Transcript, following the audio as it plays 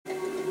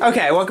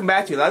Okay, welcome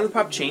back to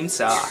Lollipop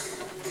Chainsaw.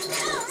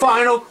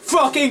 Final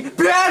fucking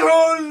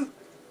battle!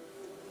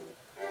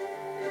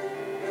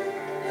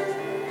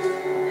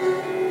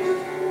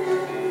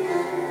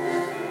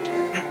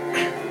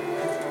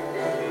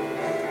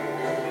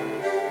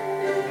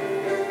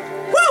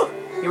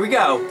 Woo! Here we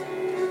go.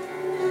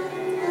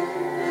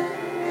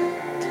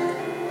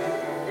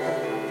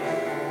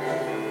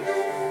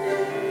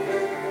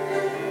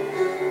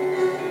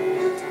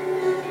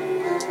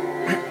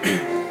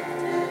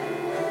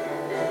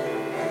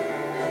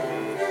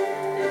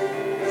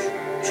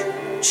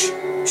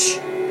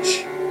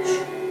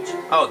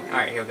 Oh,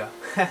 alright, here we go.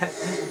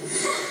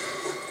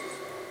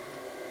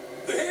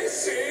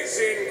 This is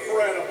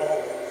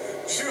incredible.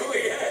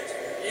 Juliet,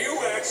 you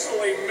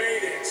actually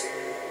made it.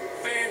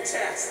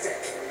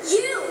 Fantastic.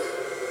 You!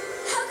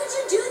 How could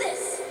you do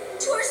this?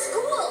 To our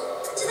school,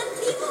 to the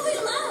people we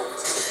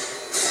loved.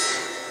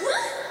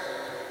 What?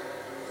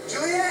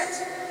 Juliet!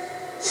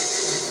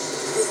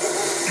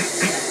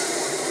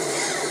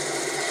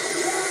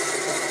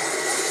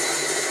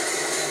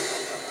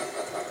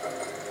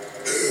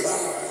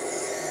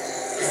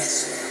 That's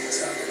what I'm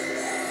talking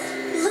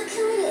about. Look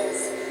who it is.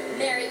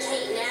 Mary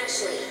Kate and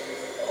Ashley.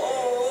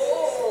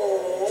 Oh,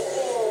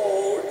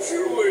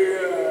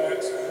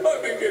 Juliet.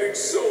 I've been getting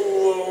so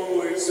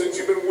lonely since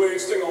you've been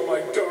wasting all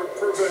my dark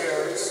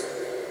purveyors.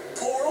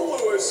 Poor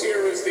Lewis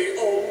here is the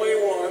only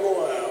one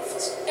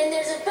left. And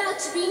there's about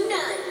to be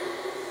none.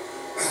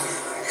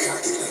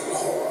 Cocky little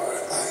whore.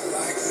 I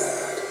like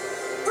that.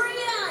 Bring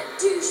it on,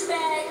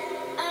 douchebag.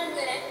 I'm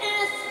gonna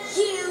F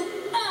you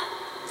up.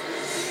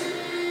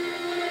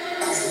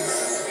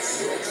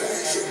 Your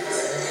passion,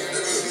 man.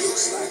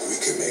 Looks like we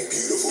can make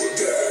beautiful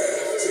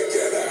death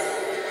together.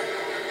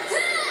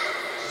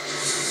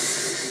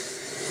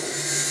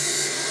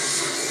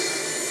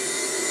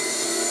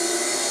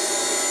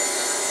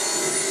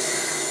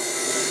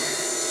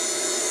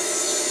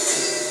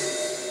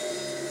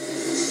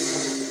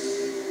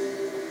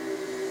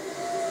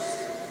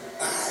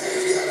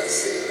 I've got a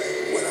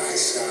feeling when I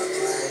start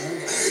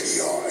playing,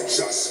 you're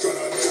just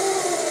gonna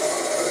die.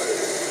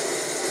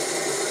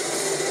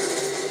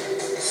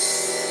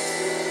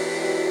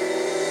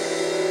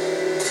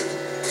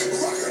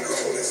 Rock and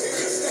roll is here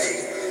to stay.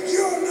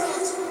 You're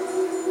not.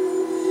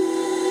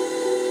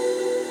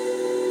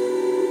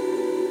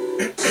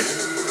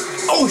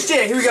 Oh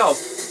shit, here we go.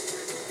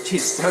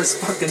 Jesus, I was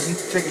fucking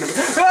tricking him.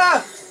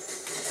 Ah!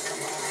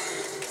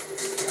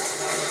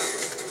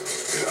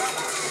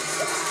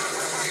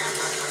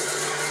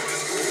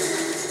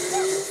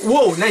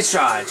 Whoa, nice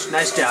dodge.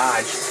 Nice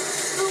dodge.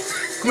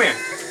 Come here.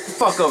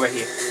 Fuck over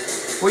here.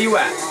 Where you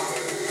at?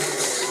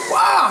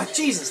 Wow,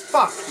 Jesus,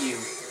 fuck you.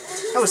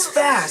 That was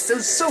fast. That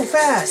was so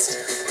fast.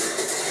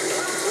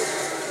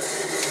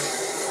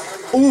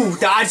 Ooh,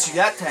 dodged you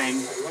that time,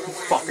 you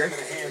fucker.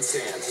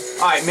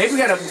 Alright, maybe we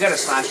gotta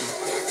slash him.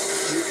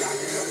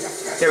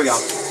 There we go.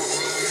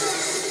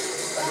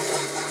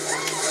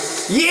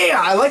 Yeah,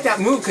 I like that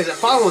move because it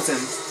follows him.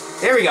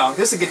 There we go.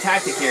 This is a good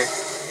tactic here.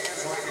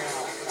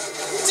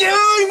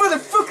 Die,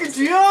 motherfucker,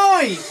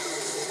 die!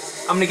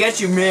 I'm gonna get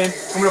you, man.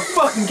 I'm gonna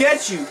fucking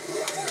get you.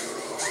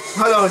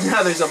 Although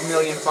now there's a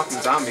million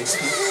fucking zombies.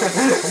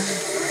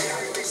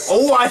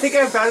 Oh, I think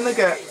I found like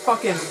a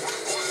fucking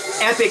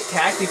epic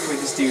tactic for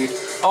this dude.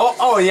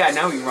 Oh yeah,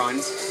 now he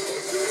runs.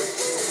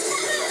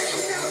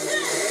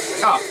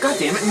 Oh, god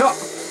damn it, no.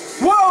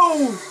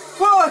 Whoa!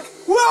 Fuck!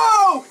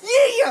 Whoa!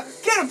 Yeah!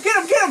 Get him, get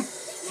him, get him!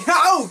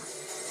 Ow!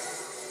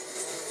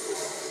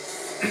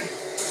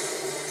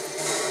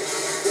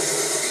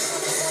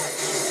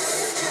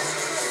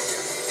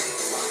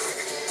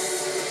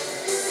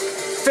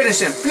 Finish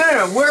him.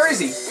 No, where is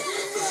he?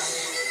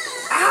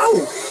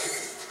 Ow!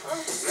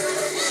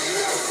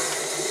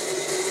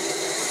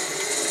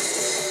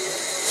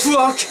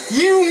 Fuck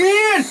you,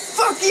 man!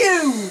 Fuck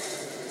you!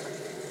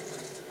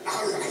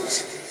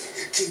 Alright,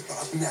 keep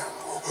up now.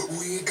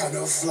 We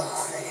gonna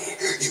fly.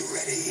 You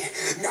ready?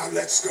 Now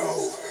let's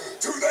go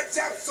to the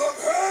depths of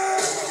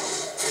hell!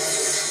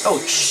 Oh,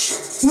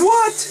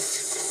 what?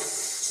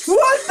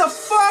 What the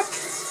fuck?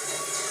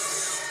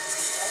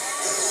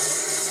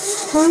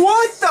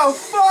 What the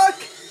fuck?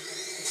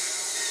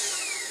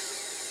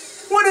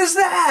 What is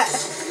that?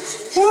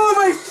 Oh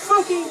my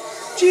fucking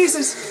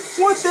Jesus!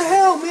 What the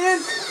hell, man?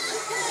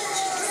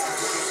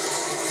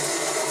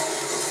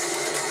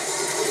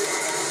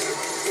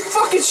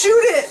 Fucking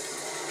shoot it!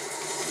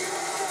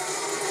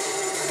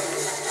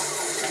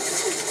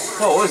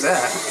 Oh, what was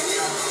that?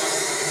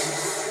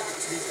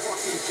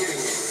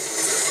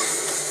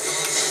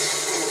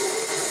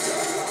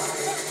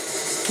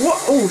 What?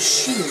 Oh,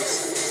 shit.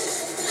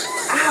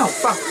 Ow,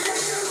 fuck.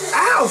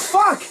 Ow,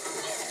 fuck!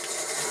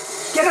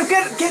 Get him,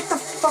 get the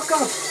fuck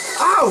up.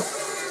 Ow!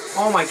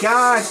 Oh my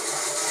god.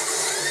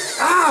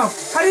 Ow!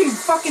 How did you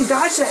fucking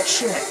dodge that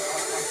shit?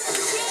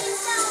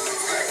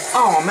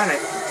 Oh, man.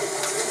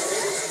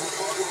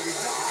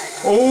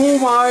 Oh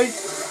my.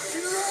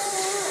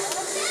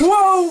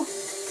 Whoa!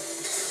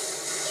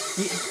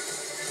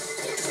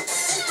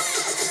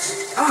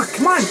 Oh,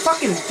 come on,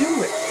 fucking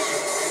do it.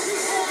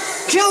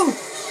 Kill him!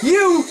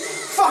 You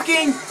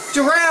fucking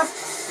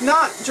giraffe,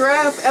 not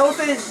giraffe,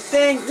 elephant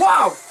thing.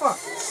 Wow, fuck.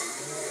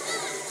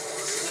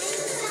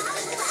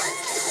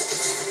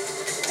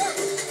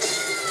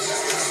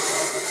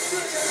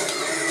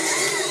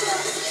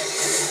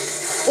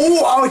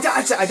 Oh, I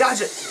dodged it, I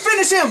dodged it.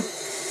 Finish him!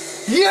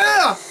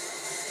 Yeah!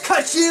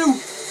 Cut you!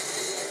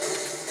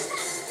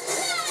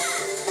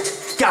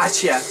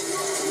 Gotcha.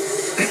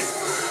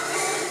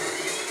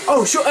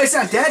 Oh, sure, it's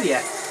not dead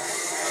yet.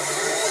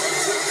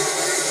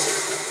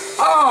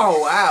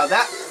 Oh, wow,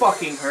 that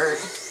fucking hurt.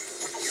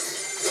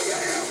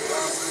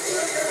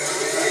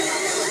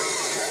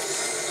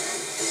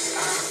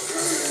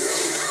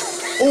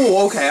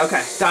 Oh, okay,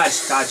 okay.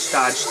 Dodge, dodge,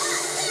 dodge.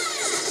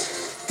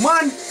 Come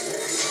on.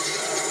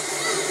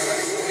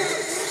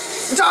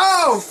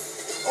 Oh!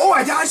 Oh,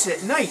 I dodged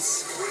it.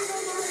 Nice.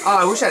 Oh,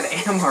 I wish I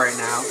had ammo right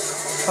now.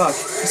 Fuck.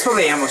 There's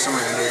probably ammo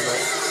somewhere in here, but...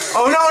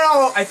 Oh, no,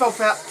 no! I fell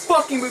for that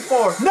fucking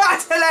before. Not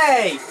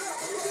today!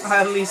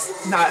 At least,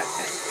 not...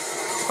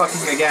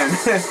 fucking again.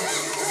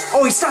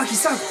 Oh, he's stuck, he's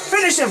stuck.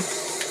 Finish him!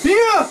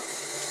 Yeah!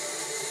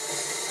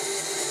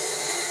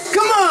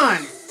 Come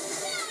on!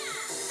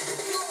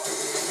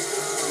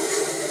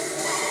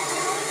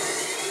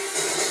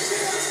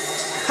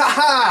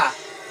 Haha!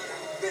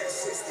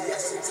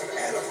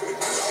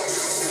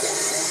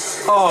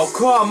 Oh,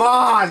 come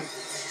on!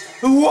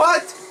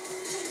 What?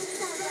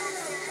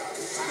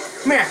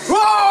 Come here.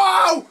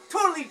 Whoa!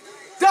 Totally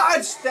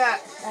dodged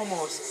that.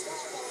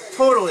 Almost.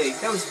 Totally.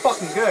 That was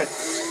fucking good.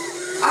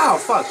 Ow,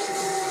 fuck.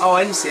 Oh,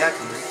 I didn't see that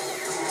coming.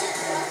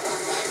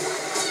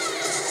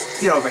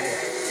 Get over here.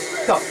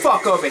 The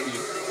fuck over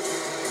here.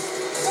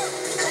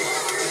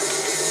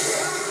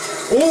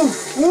 Ooh,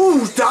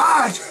 ooh,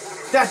 dodge!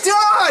 That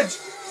dodge!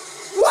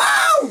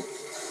 Wow!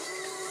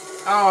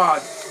 Oh,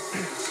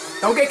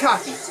 don't get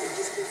cocky.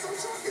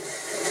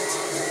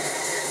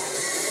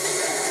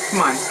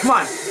 Come on, come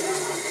on.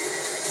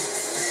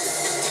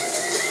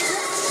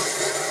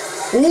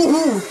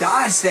 Ooh,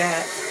 dodge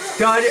that.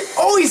 Dodge it.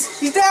 Oh,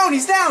 he's down,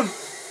 he's down.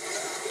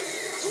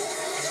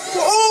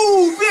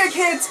 Oh, big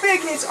hits,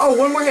 big hits. Oh,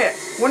 one more hit.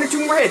 1 or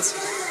 2 more hits.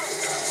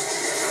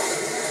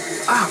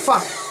 Ah,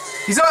 fuck.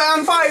 He's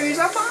on fire, he's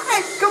on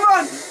fire. Come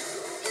on.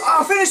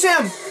 Oh, finish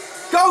him.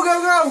 Go,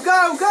 go, go,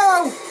 go,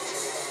 go.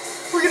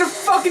 We're gonna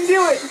fucking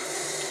do it.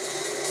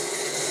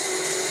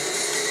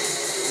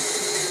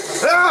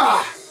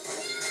 Ah.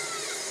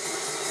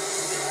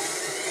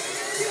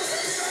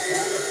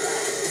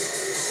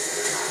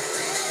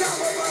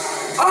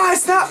 Oh,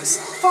 it's not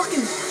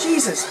fucking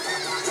Jesus.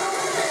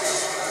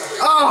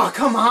 Oh,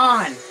 come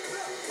on.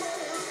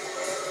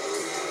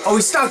 Oh,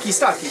 he's stuck, he's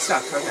stuck, he's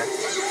stuck. Okay.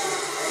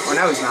 Oh,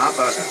 now he's not,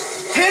 but...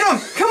 Hit him!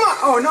 Come on!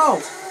 Oh,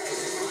 no!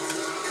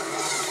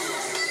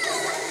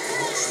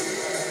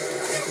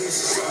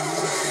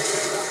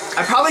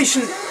 I probably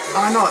shouldn't...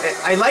 Oh, no.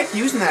 I like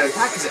using that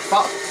attack because it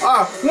falls...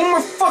 Oh, one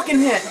more fucking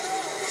hit!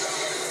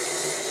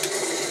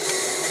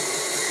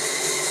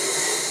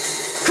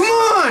 Come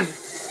on!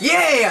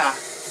 Yeah!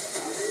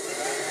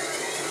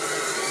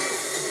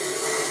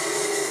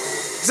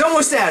 He's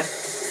almost dead.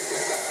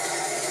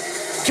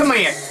 Come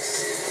here.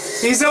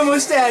 He's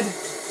almost dead.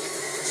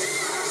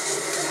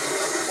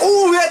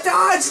 Oh, that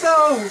dodge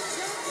though!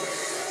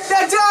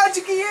 That dodge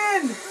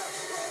again!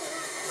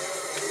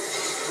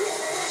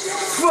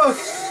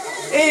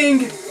 Fucking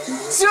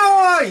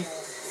die!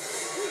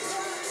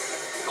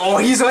 Oh,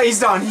 he's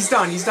done, he's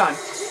done, he's done.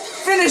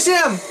 Finish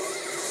him!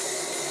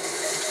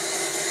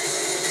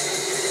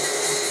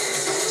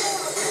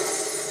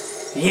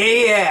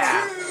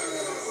 Yeah!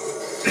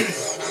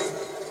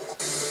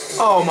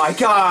 Oh my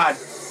god!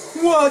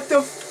 What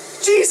the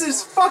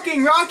Jesus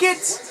fucking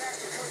rockets!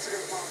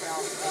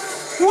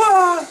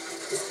 Whoa!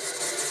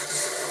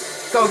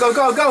 Go, go,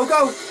 go, go,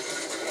 go!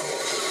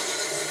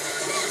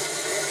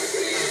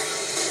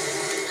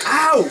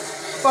 Ow!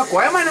 Fuck,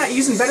 why am I not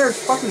using better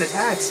fucking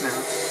attacks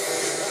now?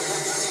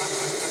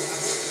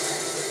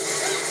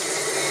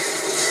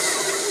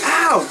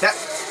 Ow! That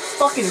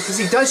fucking, because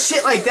he does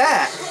shit like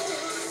that!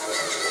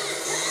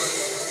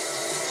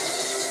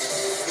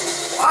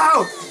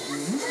 Ow!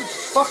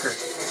 Fucker.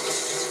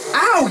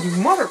 Ow, you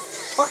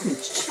motherfucking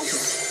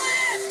Jesus.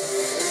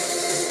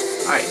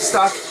 Alright,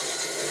 stuck.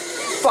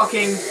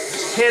 Fucking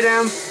hit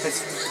him.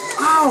 It's...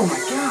 Oh my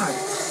god.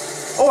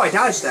 Oh, I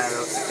dodged that,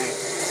 I think.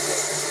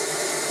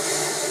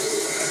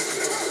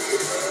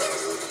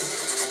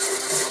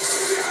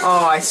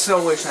 Oh, I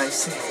so wish I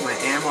saved my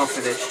ammo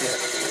for this shit.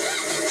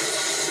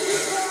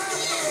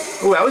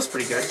 Oh, that was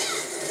pretty good.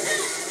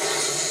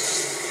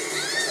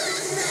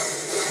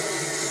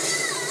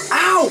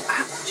 Ow!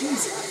 Ow!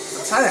 Jesus.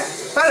 I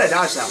thought I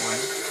dodged that one.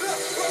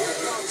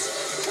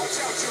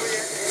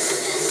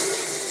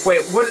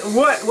 Wait,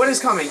 what is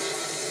coming?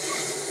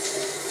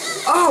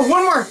 Oh,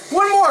 one more!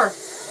 One more!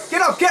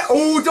 Get up, get...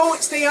 Oh,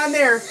 don't stay on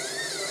there!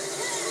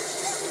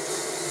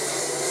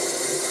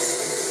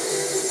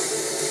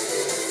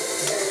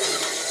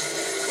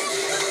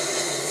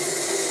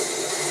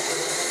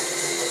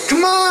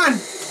 Come on!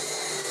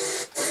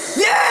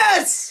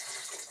 Yes!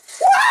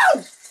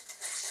 Woo!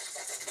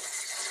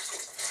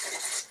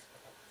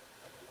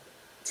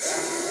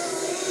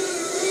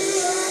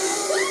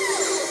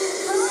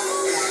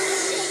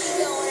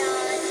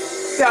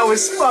 That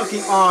was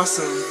fucking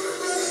awesome.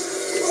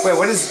 Wait,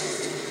 what is...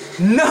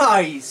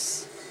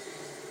 Nice!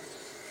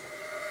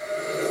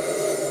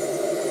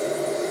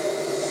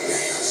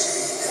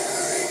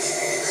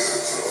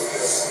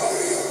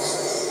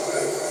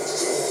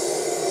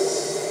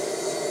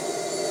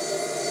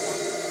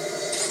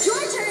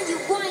 Your turn, you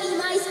whiny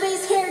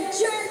MySpace-haired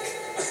jerk!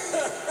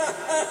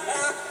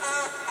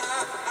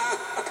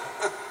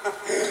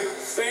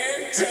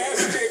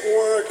 Fantastic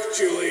work,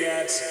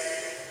 Juliet.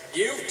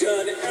 You've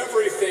done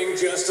everything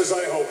just as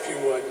I hoped you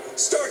would.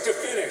 Start to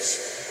finish.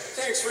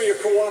 Thanks for your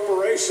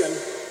cooperation.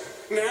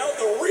 Now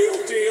the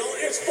real deal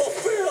is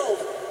fulfilled.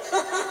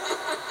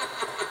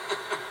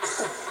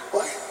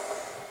 What?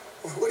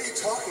 What are you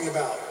talking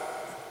about?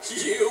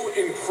 You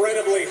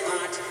incredibly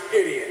hot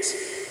idiot.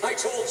 I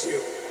told you,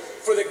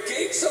 for the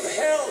gates of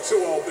hell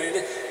to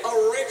open,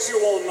 a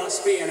ritual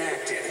must be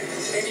enacted.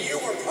 And you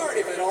were part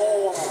of it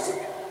all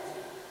along.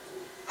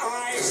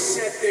 I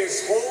set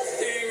this whole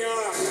thing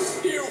up,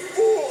 you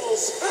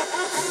fools!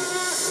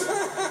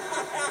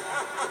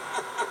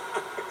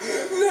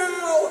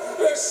 Now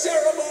the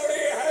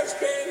ceremony has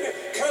been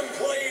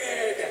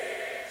completed.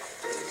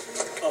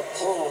 A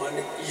pawn,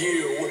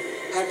 you,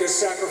 had to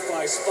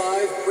sacrifice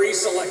 5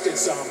 pre-selected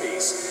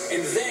zombies,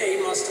 and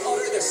they must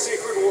utter the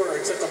sacred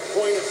words at the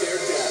point of their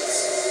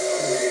deaths.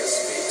 Meus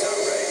vita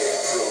rege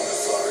pro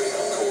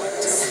nefario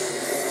coectum.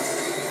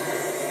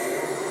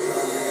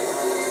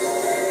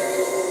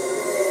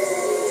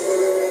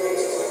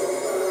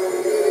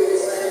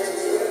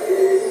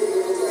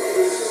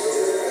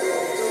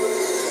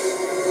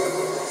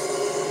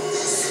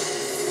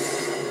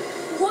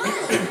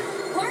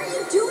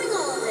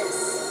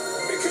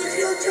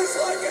 Just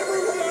like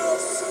everyone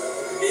else.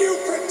 You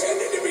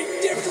pretended to be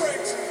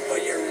different,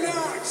 but you're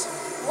not.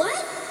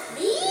 What?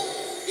 Me?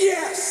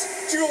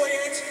 Yes,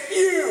 Juliet,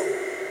 you,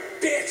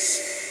 bitch.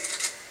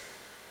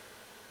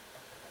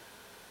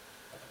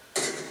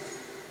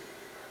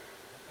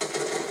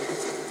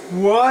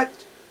 What?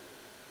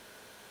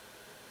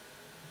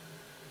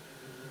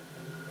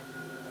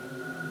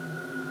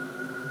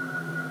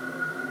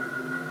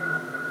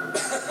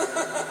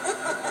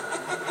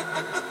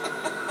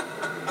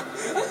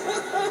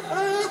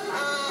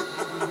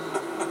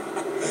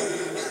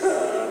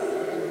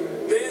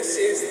 This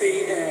is the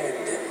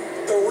end.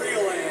 The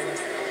real end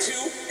to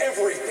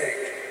everything.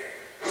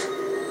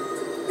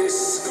 This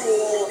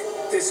school,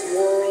 this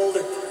world,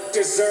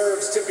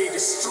 deserves to be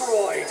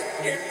destroyed.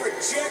 It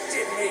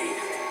rejected me.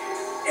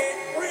 It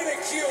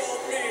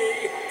ridiculed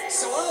me.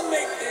 So I'll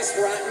make this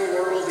rotten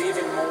world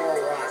even more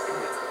rotten.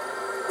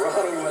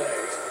 Rot away.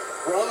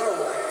 Rot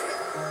away.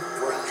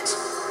 Rot.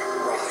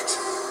 Rot.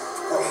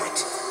 Rot.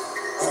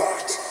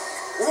 Rot.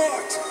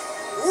 Rot.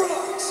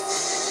 Rot.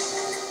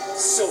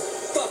 So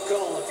fuck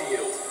all of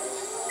you.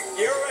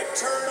 Your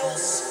eternal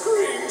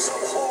screams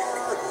of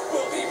horror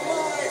will be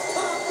my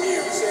pop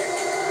music.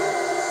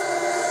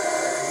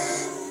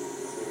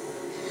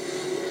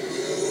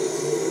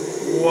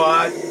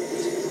 What?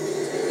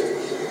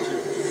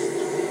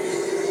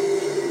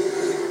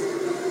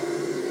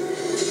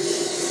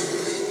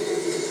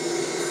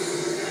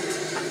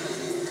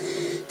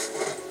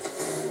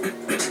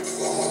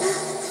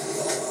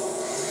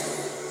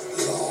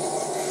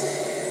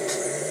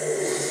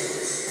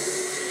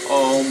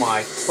 Oh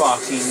my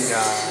fucking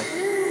god.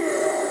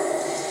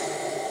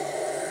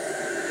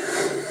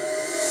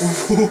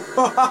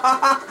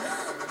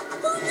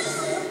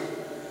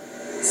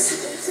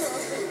 It's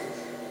over.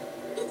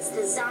 It's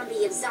the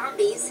zombie of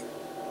zombies,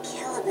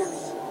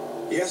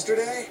 Killabilly.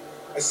 Yesterday,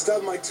 I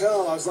stubbed my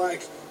toe. I was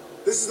like,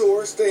 this is the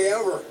worst day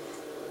ever.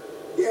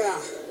 Yeah,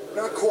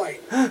 not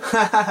quite.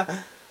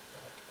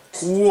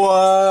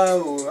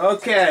 Whoa.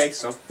 Okay,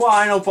 so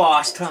final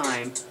boss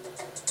time.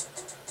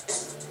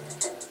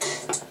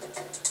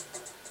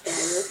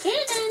 Okay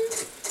then.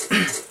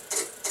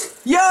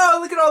 Yo,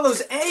 look at all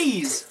those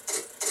A's.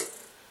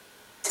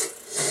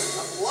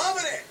 I'm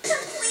loving it.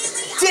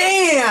 Completely.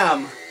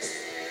 Damn!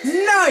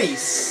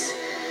 Nice!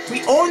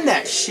 We own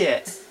that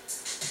shit.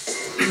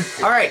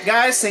 Alright,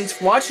 guys, thanks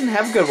for watching.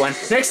 Have a good one.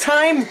 Next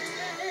time,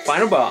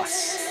 final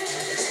boss.